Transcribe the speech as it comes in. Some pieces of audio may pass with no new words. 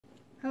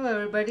Hello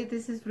everybody,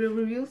 this is Real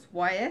Reviews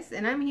YS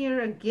and I'm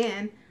here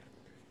again.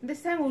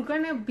 This time we're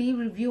going to be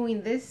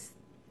reviewing this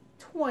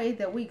toy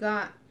that we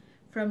got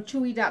from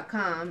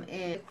Chewy.com,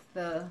 and it's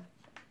the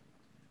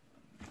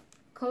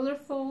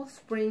Colorful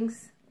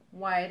Springs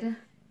Wide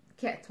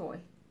cat toy.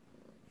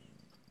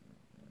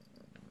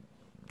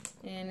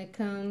 And it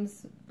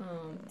comes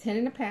 10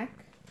 in a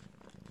pack.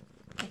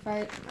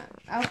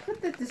 I'll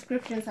put the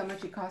descriptions how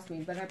much it cost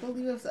me, but I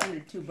believe it was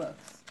under $2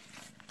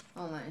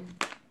 online.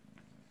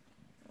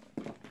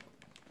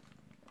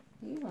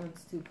 He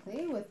wants to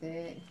play with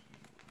it.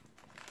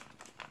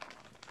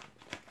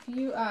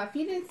 If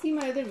you didn't see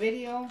my other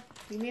video,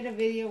 we made a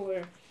video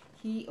where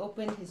he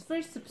opened his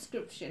first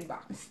subscription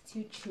box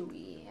to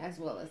Chewy, as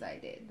well as I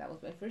did. That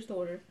was my first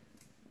order.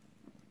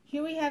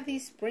 Here we have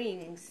these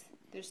springs.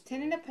 There's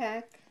 10 in a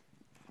pack.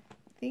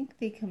 I think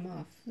they come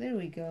off. There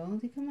we go.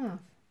 They come off.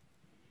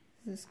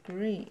 This is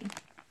great.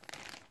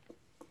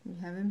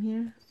 We have them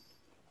here.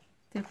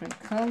 Different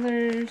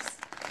colors.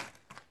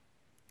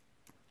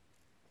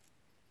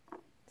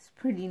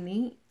 Pretty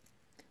neat.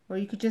 Or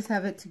you could just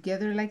have it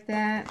together like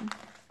that.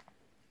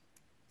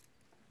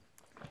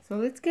 So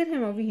let's get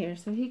him over here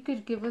so he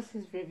could give us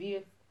his review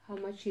of how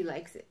much he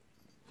likes it.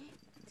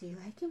 Do you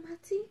like it,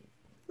 Matty?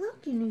 Look,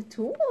 your new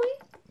toy.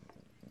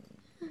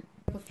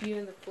 A few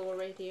on the floor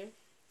right here.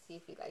 See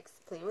if he likes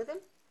playing with them.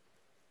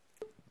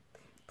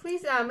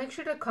 Please make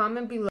sure to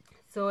comment below.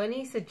 So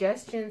any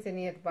suggestions,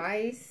 any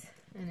advice,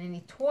 and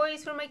any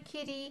toys for my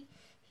kitty.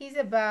 He's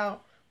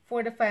about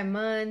 4 to 5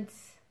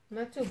 months.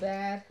 Not too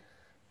bad.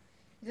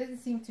 He doesn't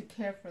seem to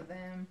care for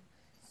them.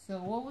 So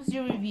what was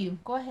your review?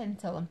 Go ahead and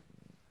tell him.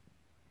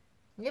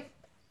 Yep.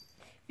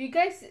 If you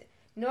guys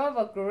know of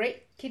a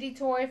great kitty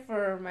toy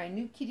for my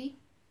new kitty,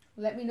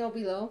 let me know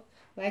below.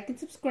 Like and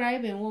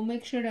subscribe, and we'll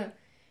make sure to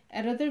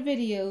add other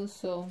videos.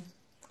 So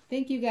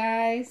thank you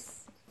guys.